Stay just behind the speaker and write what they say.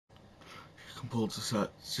can pull the set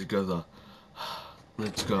together.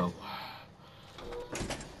 Let's go.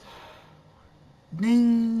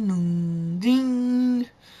 Ding ding ding.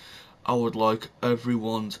 I would like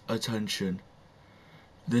everyone's attention.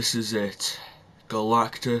 This is it.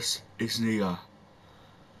 Galactus is near.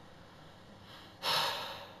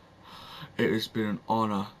 It has been an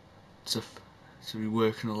honour to be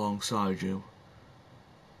working alongside you.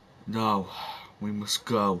 Now, we must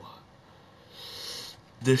go.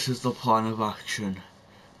 This is the plan of action.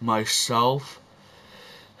 Myself,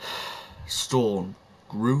 Storm,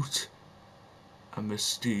 Groot, and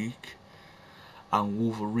Mystique, and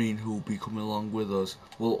Wolverine, who will be coming along with us,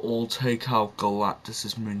 will all take out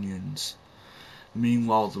Galactus's minions.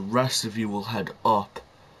 Meanwhile, the rest of you will head up,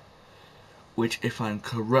 which, if I'm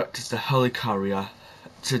correct, is the helicarrier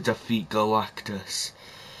to defeat Galactus.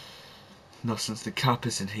 Now, since the Cap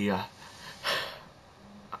isn't here,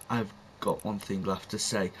 I've got one thing left to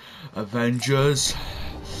say. Avengers,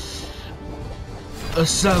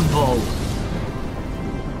 assemble!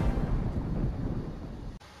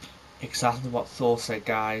 Exactly what Thor said,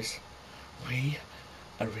 guys. We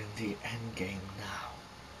are in the end game now.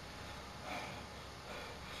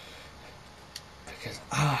 Because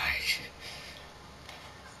I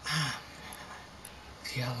am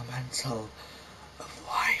the elemental of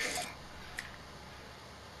life.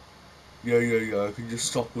 Yeah, I can just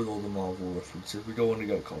stop with all the Marvel references. We don't want to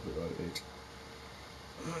get copyrighted.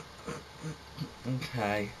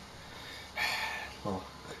 Okay. Look.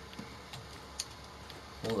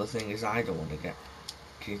 Well, the thing is, I don't want to get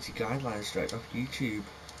community guidelines straight off YouTube.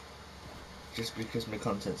 Just because my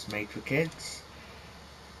content's made for kids.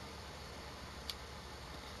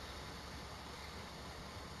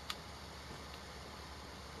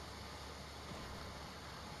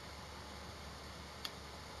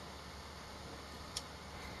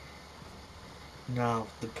 Now,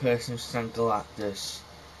 the person who sang Galactus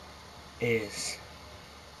is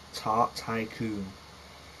Tart Tycoon.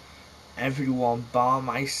 Everyone bar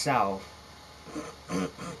myself.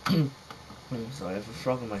 Sorry, I have a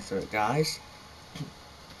frog in my throat, guys.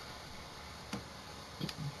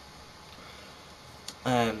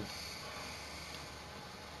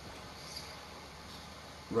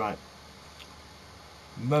 Right.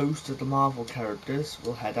 Most of the Marvel characters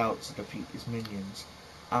will head out to defeat his minions.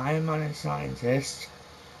 Iron Man and Scientist,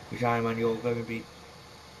 which Iron Man you're going to be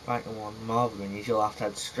fighting one Marvel minions, you'll have to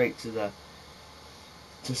head straight to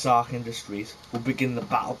Stark Industries. We'll begin the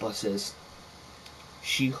battle buses.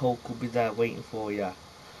 She-Hulk will be there waiting for you.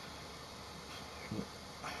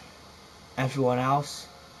 Everyone else,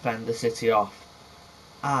 fend the city off.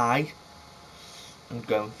 I am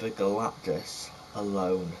going for Galactus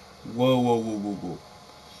alone. Whoa.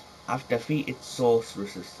 I've defeated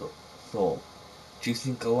Sorceress Thor. Do you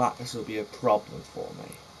think Galactus will be a problem for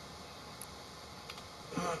me?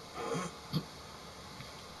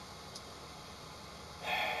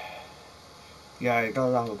 Yeah, he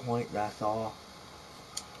does have a point there, Thor.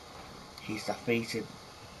 He's defeated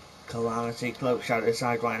Calamity, Cloak, Shadow,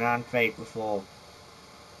 Sidewinder and Fate before.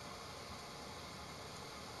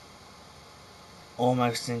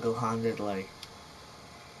 Almost single-handedly.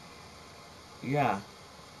 Yeah.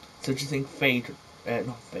 So do you think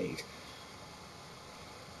not Fate.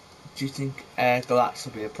 Do you think Galactus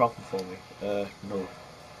will be a problem for me? No.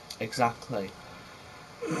 Exactly.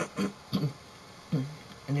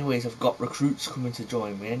 Anyways, I've got recruits coming to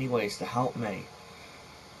join me anyways to help me.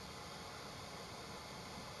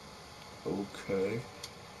 Okay.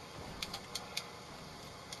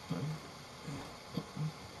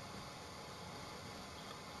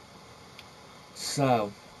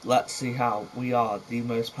 So, let's see how we are the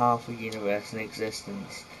most powerful universe in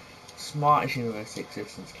existence, smartest universe in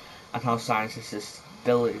existence, and how scientists is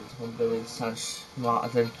 1 billion times smarter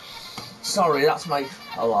than... Sorry, that's my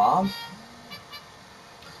alarm.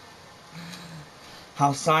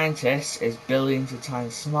 How scientists is billions of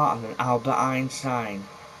times smarter than Albert Einstein.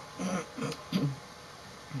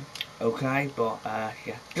 Okay, but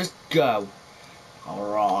yeah, just go.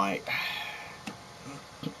 Alright.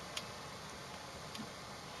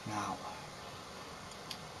 Now,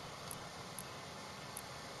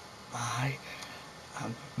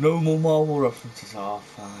 no more Marvel references are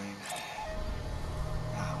fine.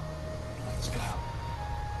 Now, let's go.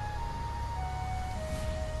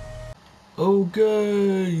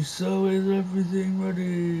 Okay, so is everything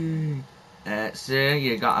ready? Sir,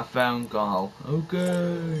 you got a phone call.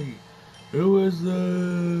 Okay, who is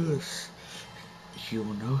this? You'll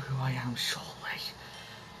know who I am shortly.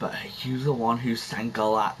 But are you the one who sent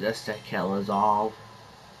Galactus to kill us all?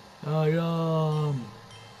 I am.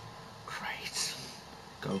 Great.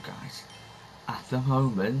 Go, guys. At the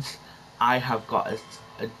moment, I have got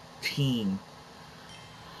a team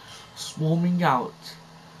swarming out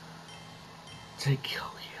to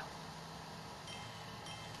kill you.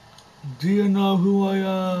 Do you know who I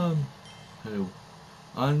am? Who?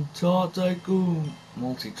 I'm Tycoon,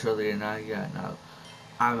 multi-trillionaire. Yeah, no.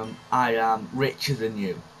 I am richer than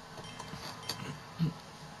you.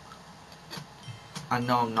 I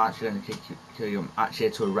know I'm not actually going to kill you. I'm actually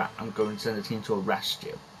here to arrest. I'm going to send a team to arrest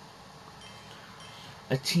you.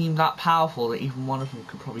 A team that powerful that even one of them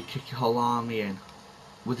could probably kick your whole army in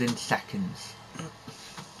within seconds.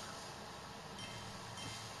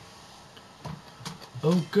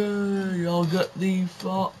 Okay,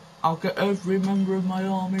 I'll get every member of my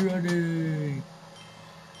army ready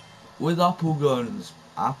with apple guns.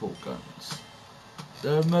 Apple guns.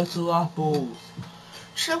 They're metal apples.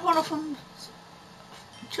 Show one of them.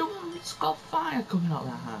 It's got fire coming out of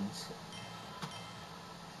their hands.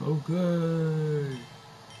 Okay.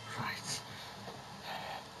 Right.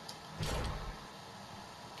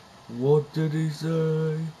 What did he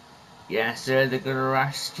say? Yes, sir. They're gonna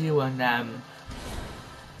arrest you and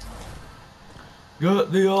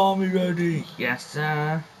get the army ready. Yes,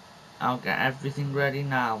 sir. I'll get everything ready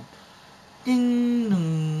now. Ding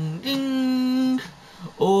ding ding.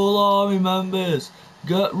 All army members,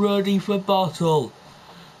 get ready for battle.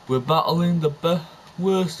 We're battling the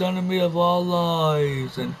worst enemy of our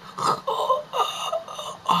lives, and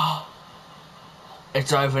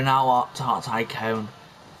it's over now, Tycoon.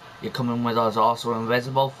 You're coming with us. Also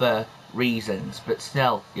invisible for reasons, but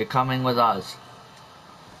still, you're coming with us.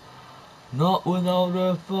 Not without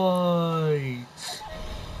a fight.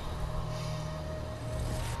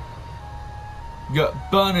 Get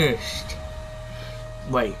banished.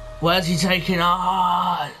 Wait, where's he taking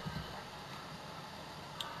us?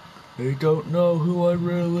 They don't know who I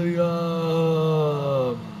really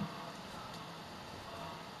am.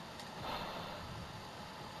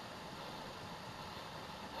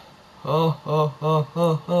 Ha ha ha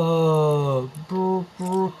ha ha. Brr,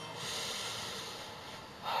 brr.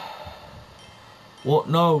 What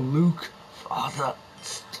now, Luke? Father,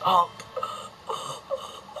 stop.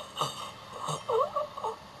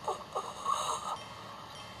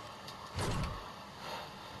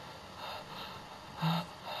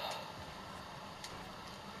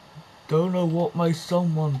 Don't know what my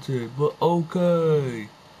son wanted, but okay.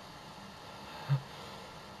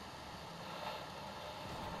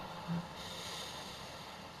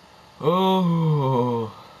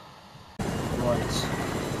 Oh. Right.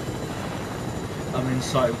 I'm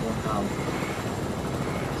inside one now.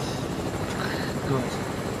 Good.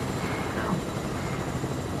 Now,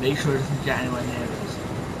 make sure it doesn't get anywhere near us.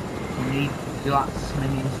 We need galactus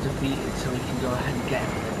minions defeated so we can go ahead and get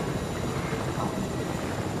him.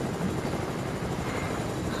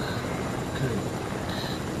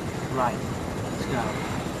 Right, let's go.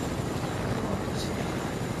 Right.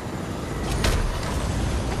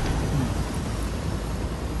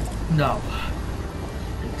 No.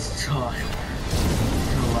 It's time.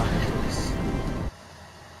 Galactus.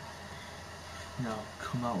 No,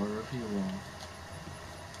 come out wherever you want.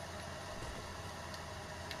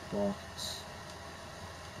 Bots.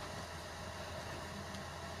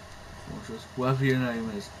 Or just whatever your name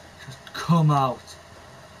is, just come out.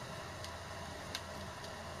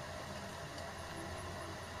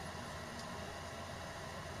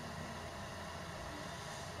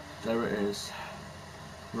 There it is.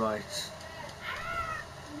 Right.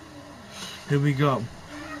 Here we go.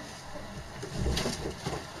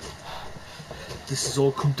 This has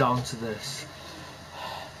all come down to this.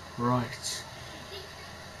 Right.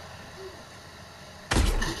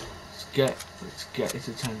 Let's get his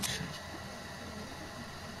attention.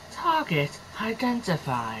 Target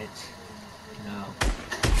identified. No.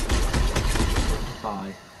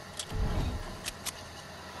 Bye.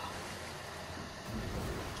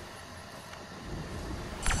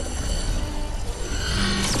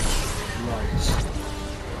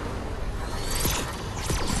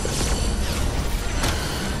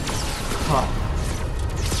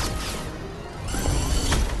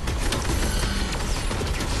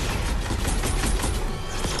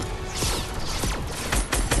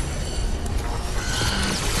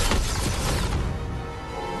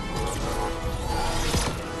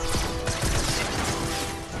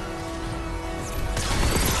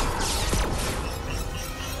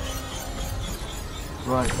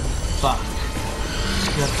 Right, back.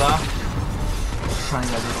 Just get back. Try and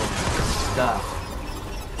get it all. There.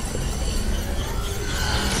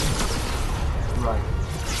 Right.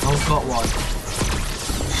 I've got one.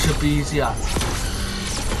 Should be easier.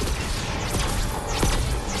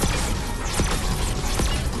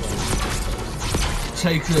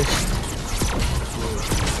 Take this.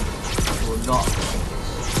 got.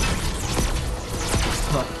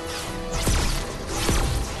 Huh.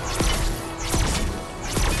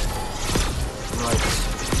 Right.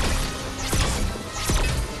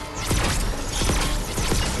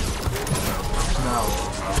 Now,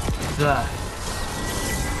 there.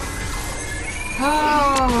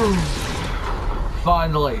 Oh!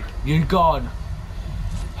 Finally, you're gone.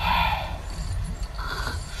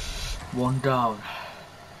 One down.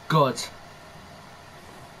 Good.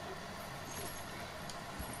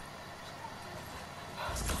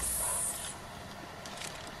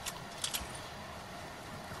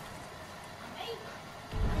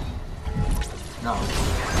 No.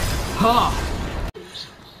 Ha!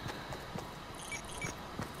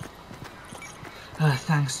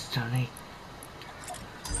 Thanks, Tony.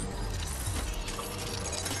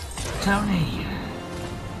 Tony!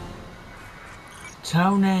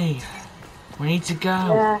 Tony! We need to go!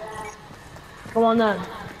 Yeah. Come on then.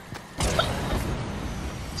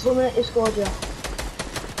 2 minutes you scored, yeah.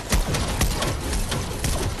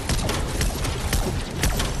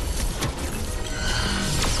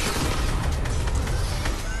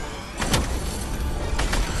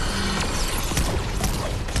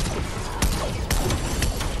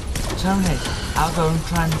 Tony, I'll go and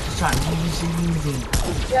try and distract you using.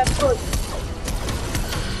 Yeah, good.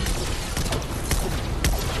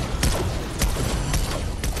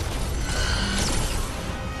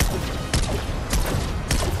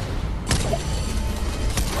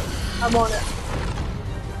 I'm on it.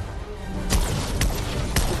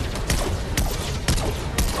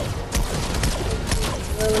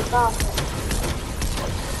 Really fast.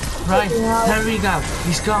 Right, there we go.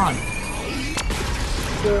 He's gone.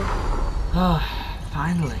 Yeah. Oh,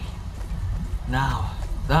 finally. Now,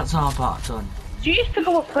 that's our part done. Do you used to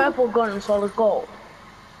go with purple gun and solid gold?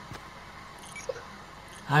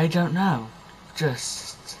 I don't know.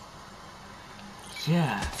 Just...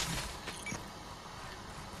 yeah.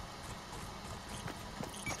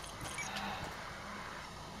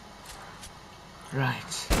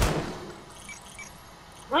 Right.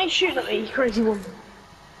 Why are you shooting at me, you crazy woman?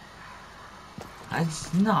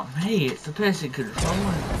 It's not me, it's the person controlling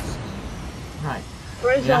us. Right.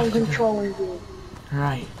 Crazy, I'm controlling you.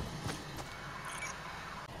 Right.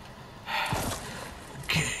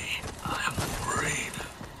 Okay, I'm afraid.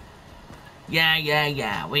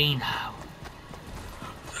 Yeah, we know.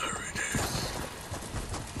 There it is.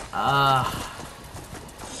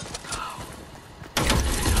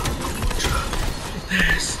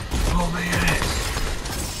 This will be it.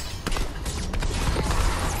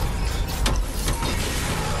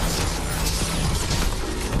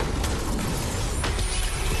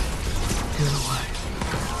 Get away.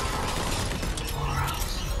 Or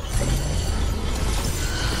else.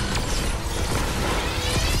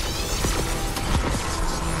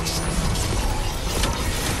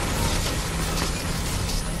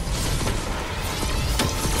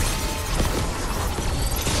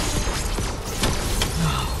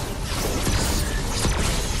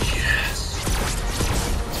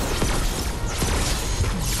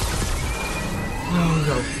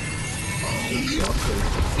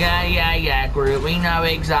 Yeah, Groot, we know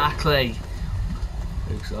exactly.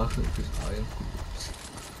 Exactly, because I am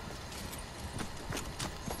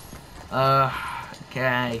Groot.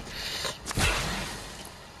 Okay.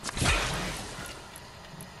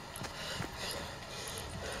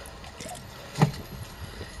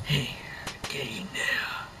 Hey, okay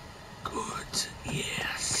now. Good,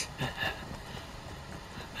 yes. And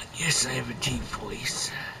yes, I have a deep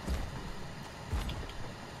voice.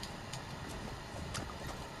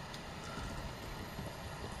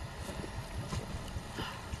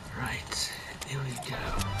 Right, here we go.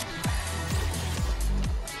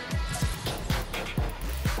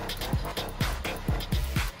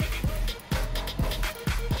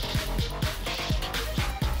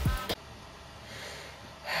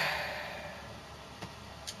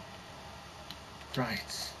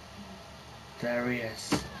 Right, there he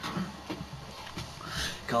is.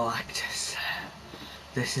 Galactus.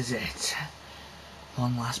 This is it.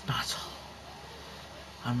 One last battle.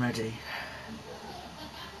 I'm ready.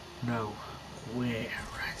 No, we're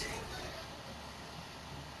ready.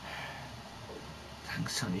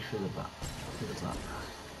 Thanks, Tony, for the back.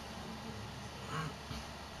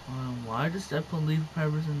 Why does Deadpool leave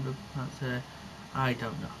papers in the pants here? I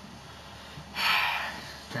don't know.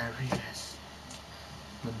 There he is.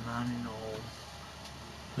 The man in all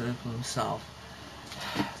purple himself.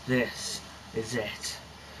 This is it.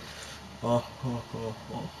 Oh,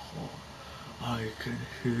 I can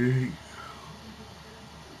hear you.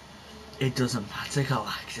 It doesn't matter,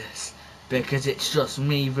 Galactus, because it's just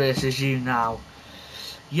me versus you now.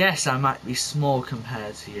 Yes, I might be small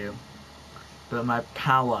compared to you, but my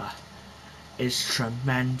power is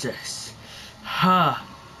tremendous. Ha!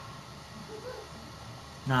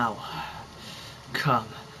 Now, come,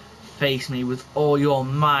 face me with all your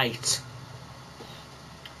might.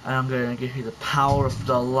 And I'm going to give you the power of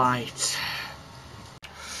the light.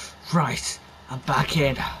 Right, I'm back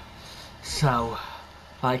in. So,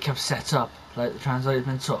 like I've set up, like the translator's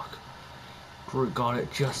been took, Groot got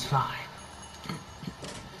it just fine.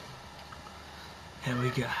 Here we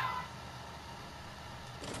go.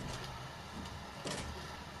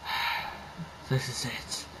 This is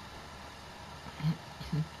it.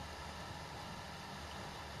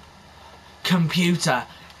 Computer,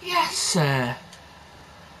 yes sir.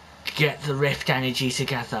 Get the rift energy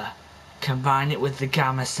together. Combine it with the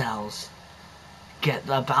gamma cells. Get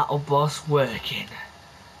the battle bus working.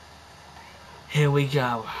 Here we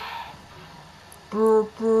go.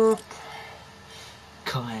 Burp, burp.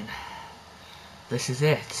 Come in. This is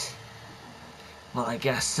it. Well, I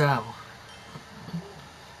guess so.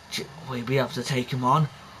 Will you be able to take him on?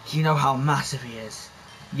 You know how massive he is.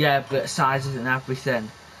 Yeah, but sizes and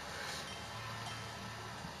everything.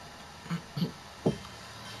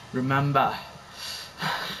 Remember,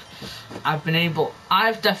 I've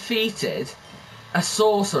defeated a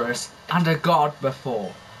sorceress and a god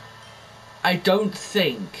before. I don't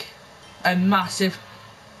think a massive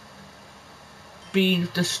beam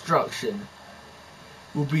of destruction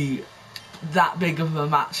will be that big of a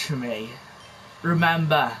match for me.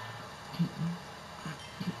 Remember,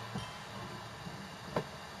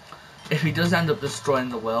 if he does end up destroying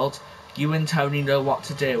the world, you and Tony know what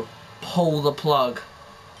to do. Pull the plug.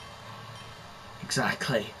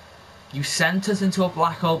 Exactly. You sent us into a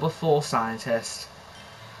black hole before, scientist.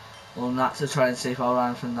 Well, that's to try and save our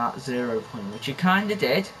land from that 0 point, which you kinda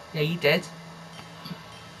did. Yeah, you did.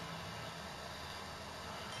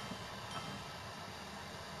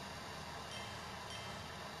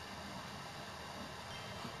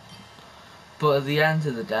 But at the end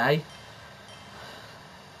of the day,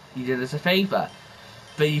 you did us a favour.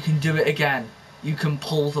 But you can do it again. You can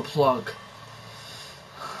pull the plug.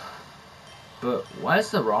 But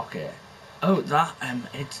where's the rocket? Oh, that,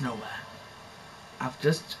 it's nowhere. I've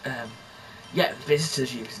just, yeah,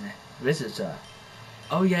 Visitor's using it. Visitor.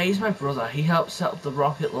 Oh yeah, he's my brother. He helped set up the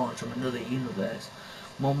rocket launch from another universe.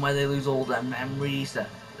 One where they lose all their memories,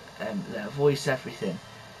 their voice, everything.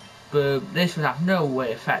 But this would have no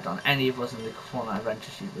way effect on any of us in the Fortnite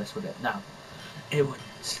Adventures universe, would it? No, it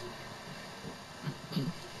wouldn't.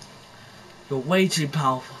 You're way too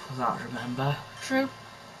powerful for that, remember? True.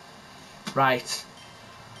 Right.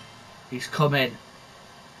 He's coming.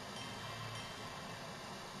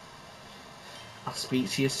 I'll speak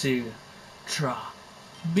to you soon. Tra.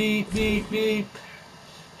 Beep, beep, beep.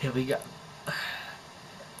 Here we go.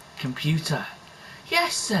 Computer.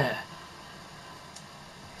 Yes, sir.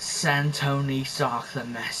 Send Tony Stark the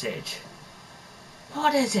message.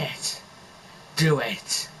 What is it? Do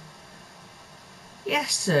it.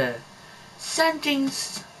 Yes, sir. Sending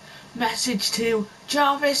message to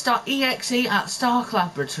Jarvis.exe at Stark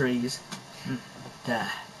Laboratories.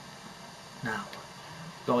 There. Now,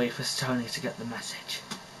 go wait for Tony to get the message.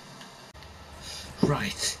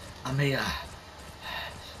 Right, I'm here.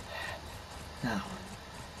 Now,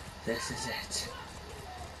 this is it.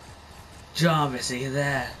 Jarvis, are you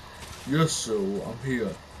there? Yes, sir, I'm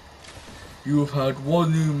here. You have had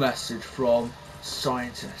one new message from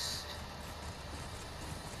Scientist.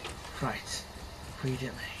 Right, read it me.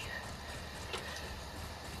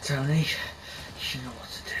 Tony, you know what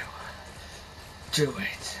to do. Do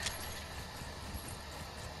it.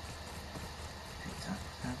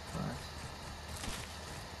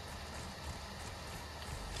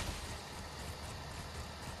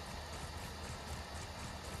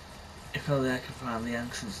 If only I could find the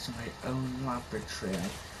entrance to my own laboratory,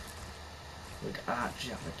 I would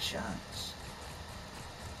actually have a chance.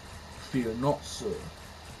 Fear not, sir.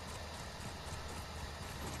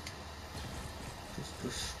 Just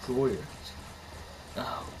destroy it.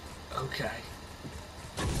 Oh, okay.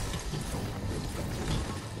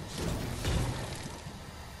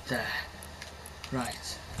 There.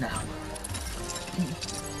 Right, now.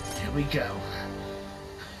 Here we go.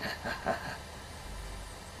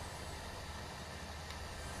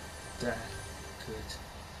 There. Good.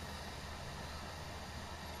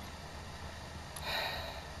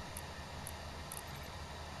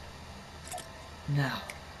 Now,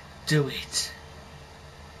 do it.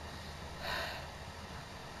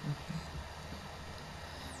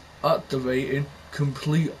 Activating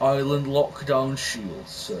complete island lockdown shield,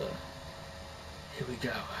 sir. Here we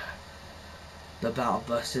go. The battle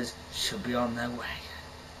buses should be on their way.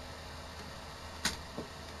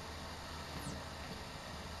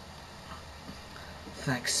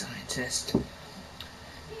 Thanks, scientist.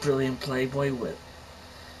 Brilliant playboy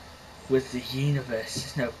with the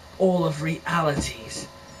universe. No, all of realities.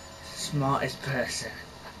 Smartest person.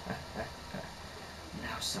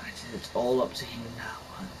 Now, scientist, it's all up to you now,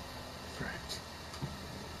 friend.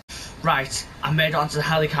 Right, I made it onto the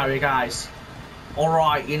helicarrier, guys.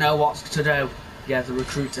 Alright, you know what to do. Yeah, the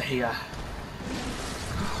recruits are here.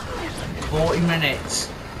 40 minutes.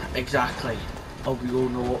 Exactly. Oh, we all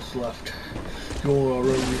know what's left. You're our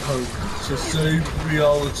only hope to save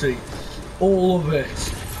reality. All of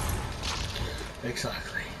it.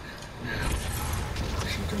 Exactly. Now,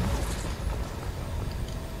 what you doing?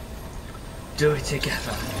 Do it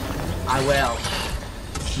together. I will.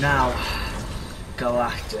 Now,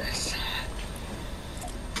 Galactus.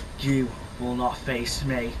 You will not face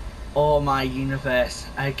me or my universe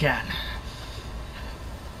again.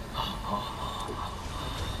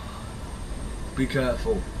 Be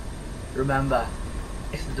careful. Remember,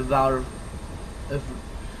 if the devourer of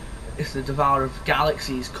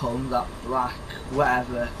galaxies come, that black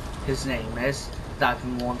whatever his name is that I've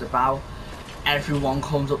been warned about, everyone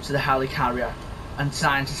comes up to the helicarrier, and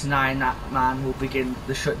scientists and I and that man will begin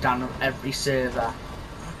the shutdown of every server.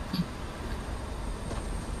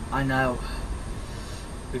 I know.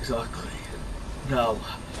 Exactly. No.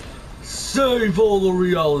 Save all the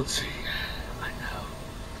reality. I know.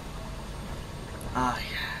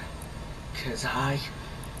 Cause I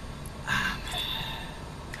am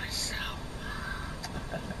myself.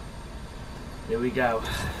 Here we go.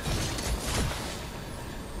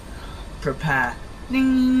 Prepare.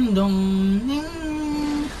 Ding dong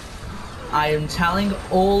ding. I am telling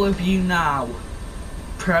all of you now.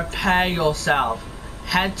 Prepare yourself.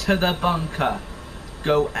 Head to the bunker.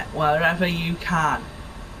 Go wherever you can.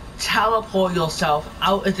 Teleport yourself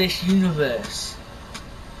out of this universe.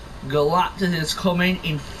 Galactus is coming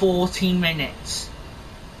in 40 minutes.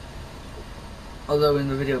 Although in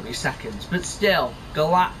the video it'll be seconds. But still,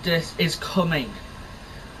 Galactus is coming.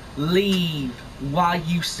 Leave while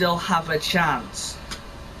you still have a chance.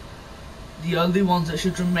 The only ones that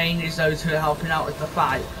should remain is those who are helping out with the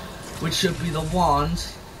fight. Which should be the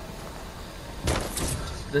ones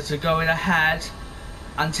that are going ahead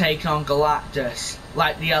and taking on Galactus.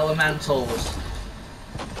 Like the elementals.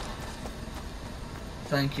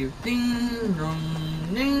 Thank you. Ding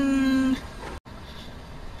dong ding.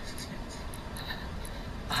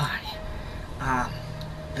 I am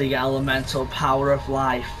the elemental power of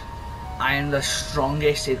life. I am the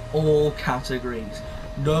strongest in all categories.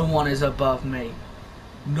 No one is above me.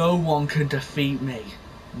 No one can defeat me.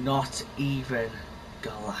 Not even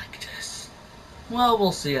Galactus. Well,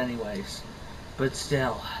 we'll see anyways. But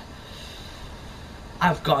still,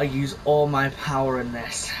 I've got to use all my power in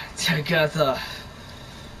this together.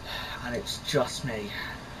 And it's just me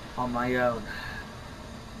on my own.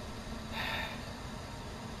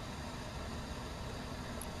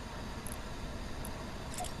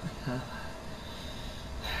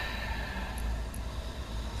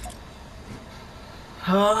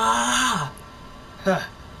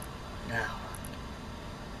 Now,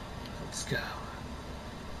 let's go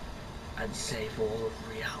and save all of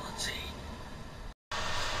reality.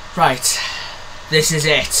 Right, this is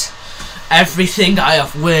it. Everything I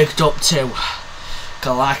have worked up to.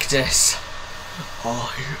 Galactus, I am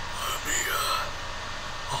here.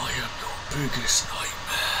 I am your biggest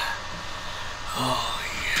nightmare. Oh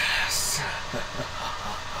yes.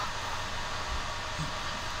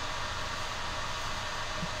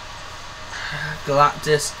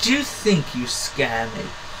 Galactus, do you think you scare me?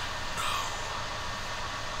 No.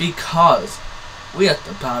 Because we have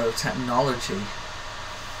the power of technology.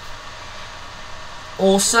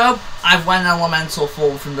 Also, I've went elemental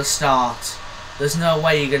form from the start. There's no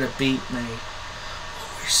way you're gonna beat me.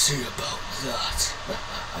 We see about that.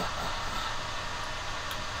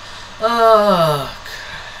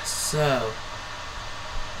 So.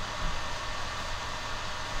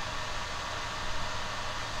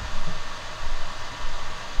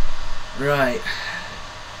 Right.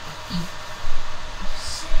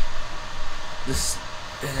 This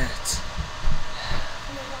it.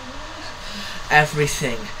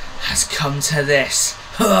 Everything has come to this.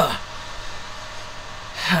 No,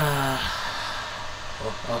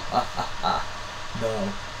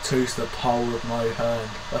 taste the power of my hand.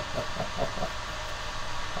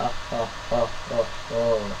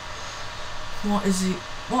 What is he?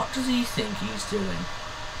 What does he think he's doing?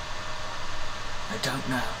 I don't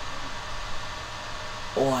know.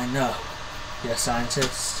 All I know, you're a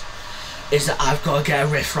scientist, is that I've got to get a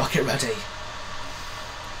Rift rocket ready.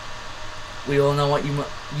 We all know what you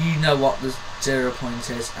know what the 0 point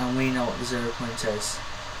is, and we know what the 0 point is.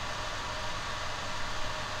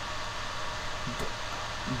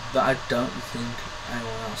 that I don't think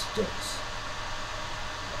anyone else does.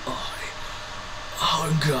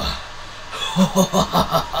 Hunger.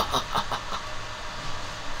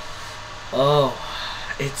 Oh,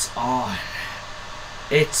 it's on.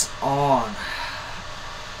 It's on.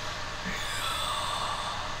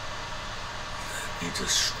 Let me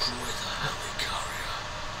destroy the helicarrier.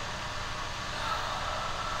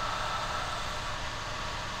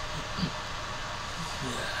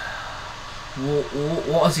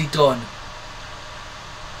 What has he done?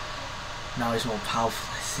 Now he's more powerful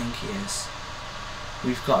than I think he is.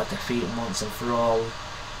 We've got to defeat him once and for all.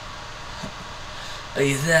 Are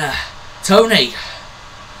you there? Tony!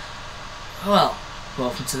 Well,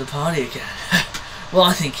 welcome to the party again. Well,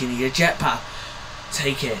 I think you need a jetpack.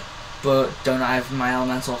 Take it, but don't I have my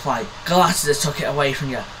elemental flight? Galactus took it away from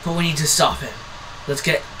you, but we need to stop him. Let's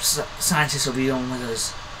get scientists will be on with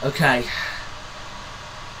us. Okay.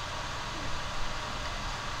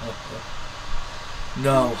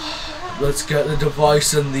 No. Let's get the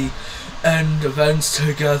device and the end events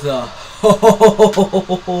together.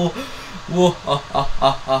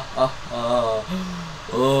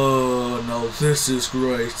 Oh no, this is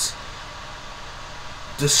great.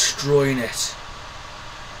 Destroying it.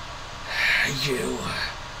 You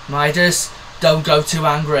Midas, don't go too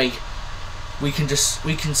angry. We can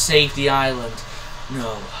save the island.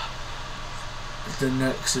 No. The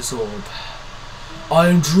Nexus Orb. I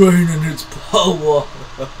am draining its power.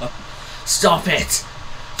 Stop it.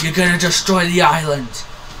 You're gonna destroy the island.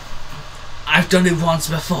 I've done it once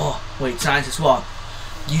before. Wait, scientist, what?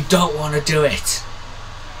 You don't want to do it.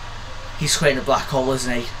 He's creating a black hole,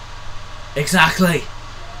 isn't he? Exactly.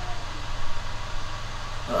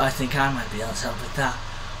 Well, I think I might be able to help with that.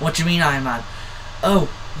 What do you mean, Iron Man? Oh,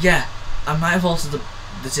 yeah. I might have altered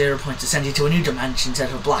the 0 point to send you to a new dimension instead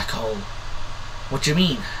of a black hole. What do you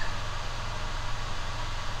mean?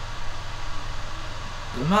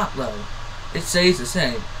 The map, though. It stays the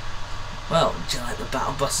same. Well, do you like the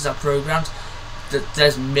battle buses I've programmed?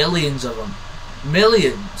 There's millions of them.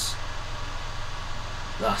 Millions!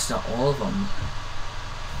 That's not all of them.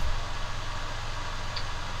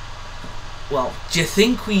 Well, do you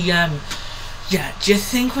think we, do you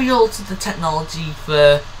think we altered the technology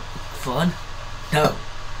for fun? No.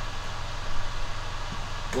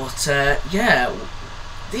 But, yeah,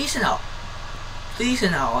 these are now,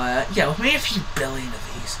 yeah, we've made a few billion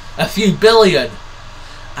of these. A few billion!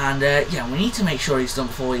 And, yeah, we need to make sure he's done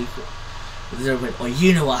before we, or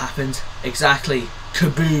you know what happened. Exactly.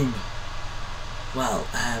 Kaboom. Well,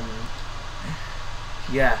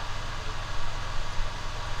 yeah.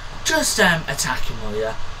 Just, attack him, will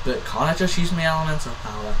ya? But can't I just use my elemental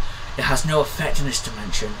power? It has no effect in this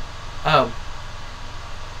dimension. Oh.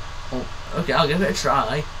 Well, okay, I'll give it a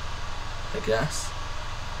try. I guess.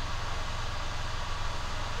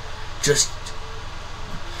 Just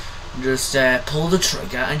pull the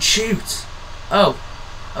trigger and shoot. Oh,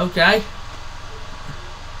 okay.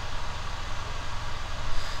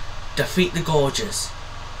 Defeat the Gorges.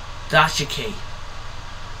 That's your key.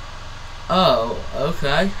 Oh,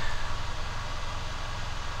 okay.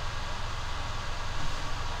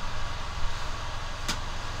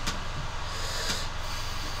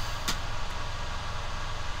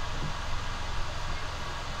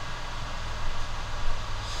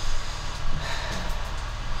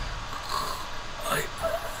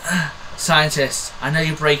 Scientist, I know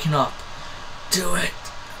you're breaking up. Do it.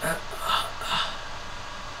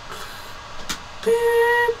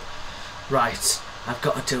 Beep. Right, I've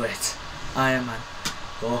got to do it. Iron Man.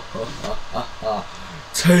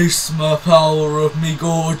 Taste my power of me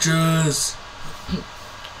Gorges.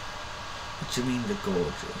 What do you mean the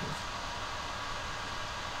Gorges?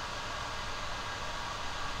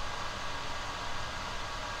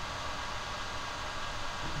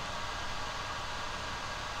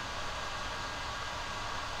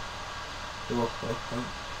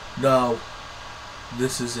 No,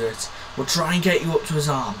 this is it. We'll try and get you up to his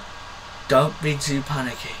arm. Don't be too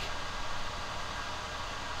panicky.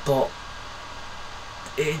 But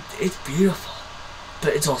it's beautiful,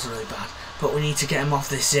 but it's also really bad. But we need to get him off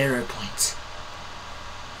this 0 point.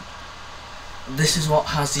 This is what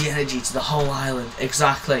has the energy to the whole island.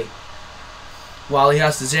 Exactly. While he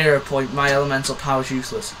has the 0 point, my elemental power is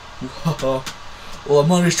useless. Well, I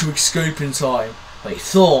managed to escape in time. Wait,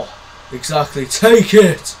 Thor. Exactly, take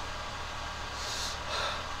it!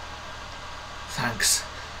 Thanks.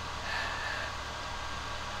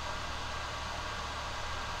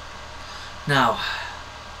 Now,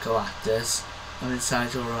 Galactus, I'm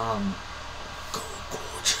inside your arm. Go,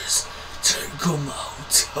 Gorgeous, take them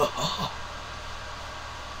out.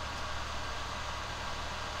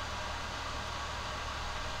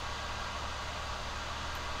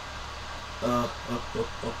 I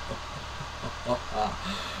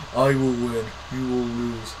will win, you will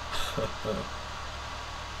lose.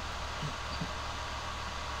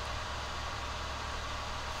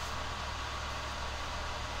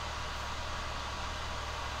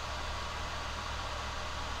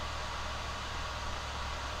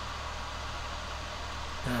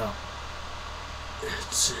 Now,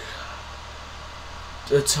 it's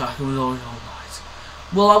attacking with all your might.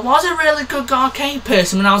 Well, I was a really good arcade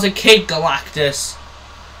person when I was a kid, Galactus.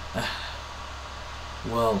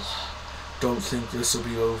 Well, don't think this will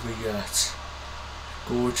be over yet.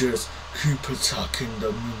 Gorgeous, keep attacking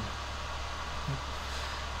them.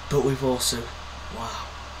 But we've also, wow,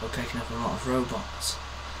 we're taking up a lot of robots.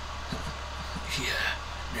 Yeah,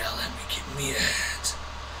 now let me get me ahead.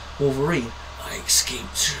 Wolverine, I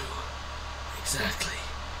escaped too. Exactly.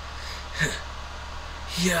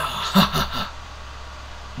 Yeah.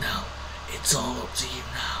 Now, it's all up to you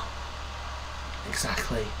now.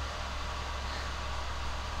 Exactly.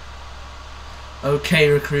 Okay,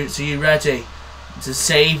 recruits, are you ready to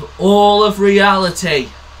save all of reality?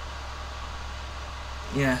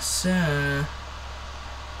 Yes, sir.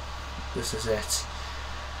 This is it.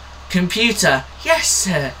 Computer, yes,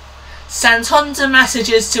 sir. Send tons of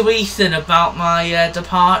messages to Ethan about my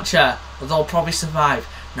departure. They'll probably survive.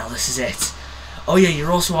 Now this is it. Oh yeah,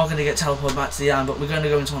 you're also all going to get teleported back to the island, but we're going to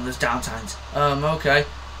go into one of those downtimes. Okay.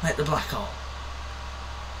 Like the black hole.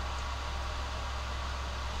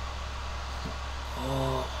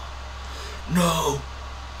 Oh. No.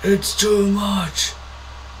 It's too much.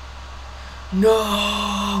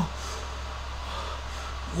 No.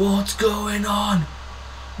 What's going on?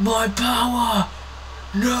 My power.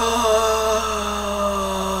 No!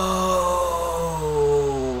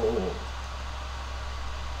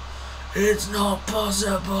 It's not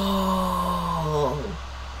possible!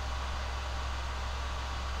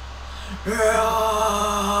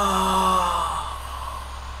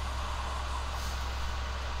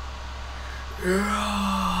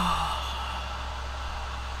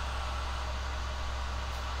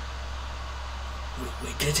 We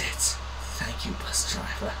did it! Thank you, bus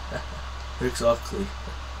driver. Exactly.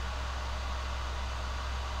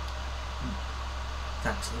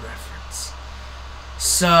 Thanks for the reference.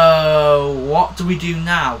 So, what do we do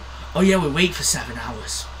now? Oh yeah, we wait for 7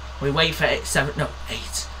 hours. We wait for 8. Yeah.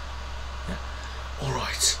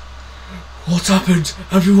 Alright. What's happened,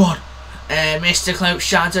 everyone? Mr. Cloak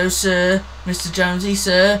Shadow, sir. Mr. Jonesy,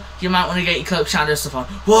 sir. You might want to get your Cloak Shadow stuff on.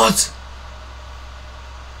 What?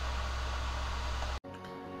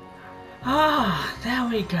 Ah, there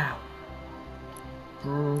we go.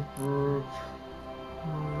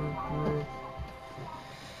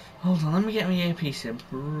 Hold on, let me get my earpiece in.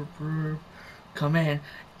 Come in.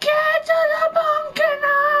 Get to the bunker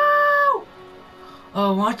now!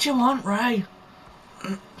 Oh, what you want, Ray?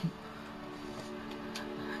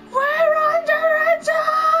 We're under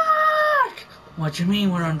attack! What do you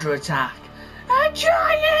mean we're under attack? A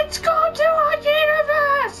giant's come to our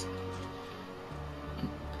universe!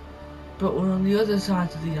 But we're on the other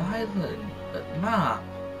side of the island. Map.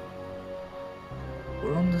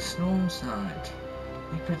 We're on the storm side.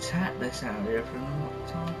 We protect this area from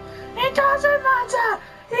the time. It doesn't matter!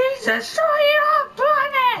 He's destroying our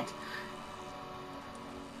planet!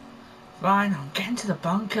 Fine, I'm getting to the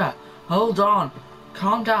bunker. Hold on.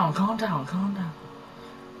 Calm down, calm down, calm down.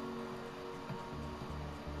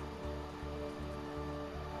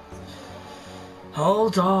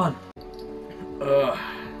 Hold on.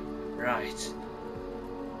 Right.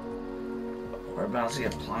 We're about to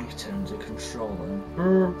get Plankton to control him.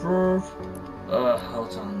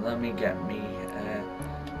 Hold on, let me get me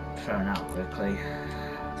phone out quickly.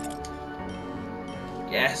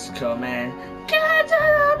 Yes, come in. Get to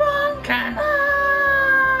the bunker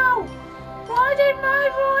now! Why did my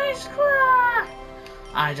voice crack?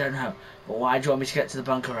 I don't know, but why do you want me to get to the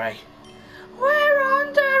bunker, Ray? We're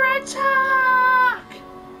under attack!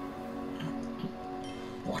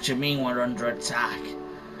 What do you mean we're under attack?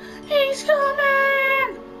 He's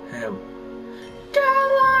coming! Who?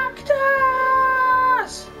 Galactus!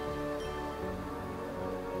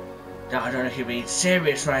 Now, I don't know if you're being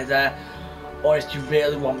serious right there, or if you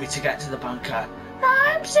really want me to get to the bunker.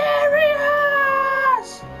 I'm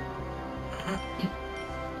serious!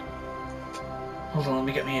 Hold on, let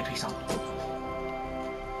me get my earpiece on.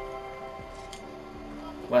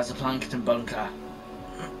 Where's the Plankton bunker?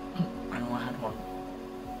 I know I had one.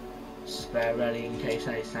 Spare ready in case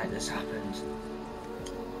anything like this happens.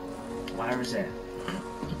 Where is it?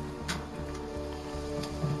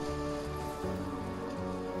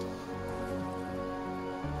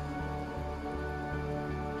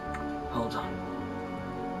 Hold on.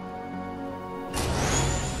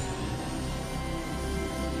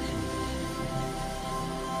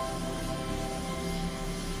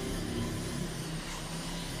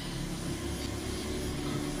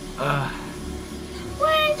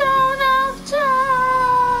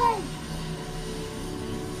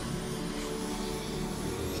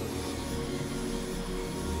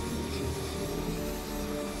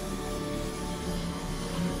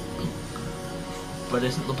 it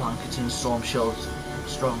isn't the blanketing storm shield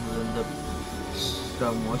stronger than the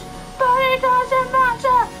stonewood. But it doesn't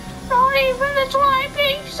matter! Not even the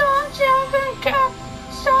Twilight Storm Shield can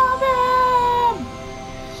stop him!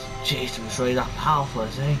 Jeez, he's really that powerful,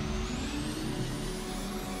 is he?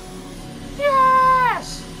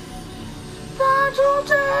 Yes! That'll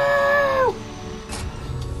do!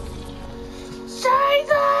 Stay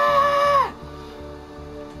there!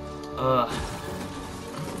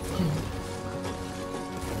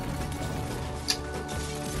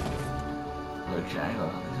 Okay,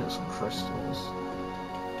 well, let's get some crystals.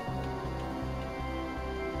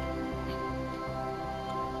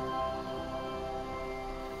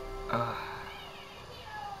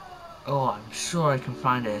 Oh, I'm sure I can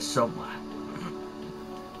find it somewhere.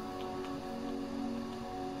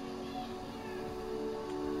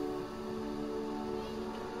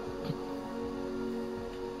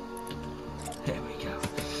 Here we go.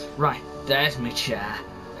 Right, there's my chair.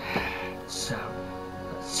 So,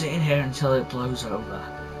 let's sit in here until it blows over,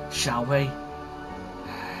 shall we?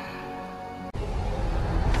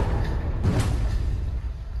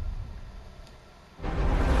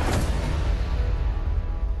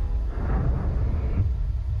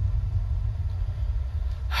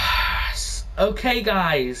 Okay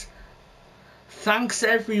guys, thanks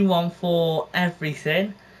everyone for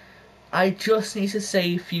everything. I just need to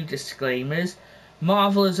say a few disclaimers.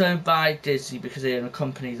 Marvel is owned by Disney because they own a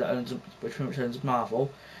company that owns, which pretty much owns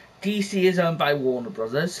Marvel. DC is owned by Warner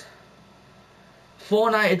Brothers.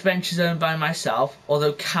 Fortnite Adventure is owned by myself,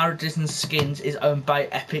 although characters and skins is owned by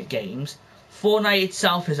Epic Games. Fortnite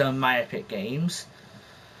itself is owned by Epic Games.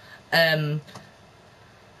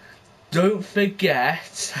 Don't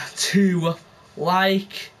forget to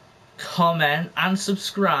like, comment and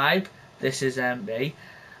subscribe. This is MB.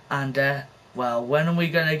 And well, when are we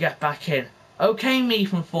gonna get back in? Okay, me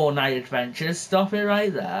from Fortnite Adventures, stop it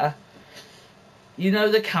right there. You know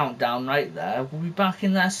the countdown right there. We'll be back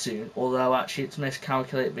in there soon, although actually it's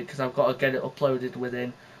miscalculated because I've got to get it uploaded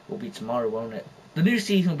within, will be tomorrow, won't it? The new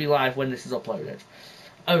season will be live when this is uploaded.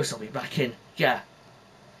 Oh, so I'll be back in, yeah.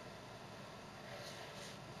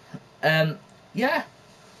 Yeah,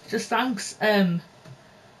 just thanks.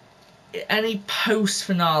 Any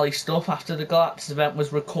post-finale stuff after the Galactus event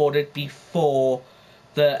was recorded before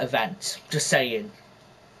the event. Just saying.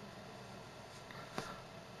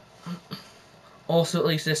 Also, at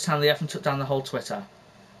least this time they haven't took down the whole Twitter.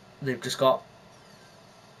 They've just got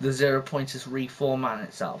the 0 pointers reformat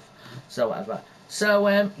itself. So whatever. So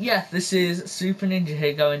yeah, this is Super Ninja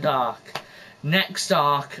here going dark. Next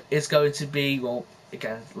arc is going to be, well,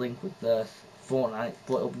 again, linked with the Fortnite,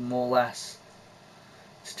 but it'll be more or less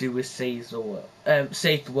to do with Save the World.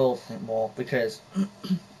 Save the World more, because,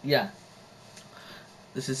 yeah.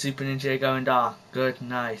 This is Super Ninja going dark. Good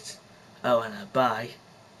night. Oh, and bye.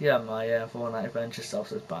 Yeah, my Fortnite Adventure stuff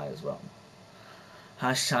says bye as well.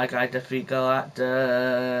 Hashtag I defeat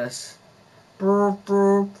Galactus. Burp,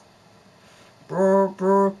 burp. Burp,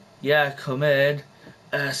 burp. Yeah, come in.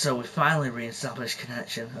 So we finally re-established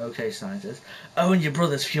connection. Okay, scientist. Oh, and your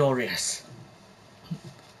brother's furious.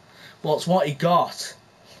 What's what he got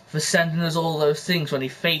for sending us all those things when he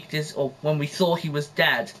faked his, or when we thought he was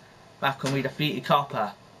dead, back when we defeated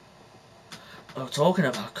Copper. Oh, talking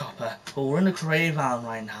about Copper, well, we're in the Creative Island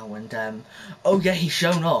right now, and oh yeah, he's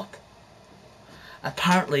shown up.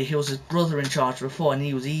 Apparently, he was his brother in charge before, and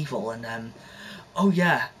he was evil, and oh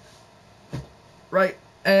yeah. Right,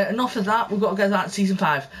 enough of that. We've got to get that to season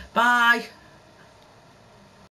 5. Bye.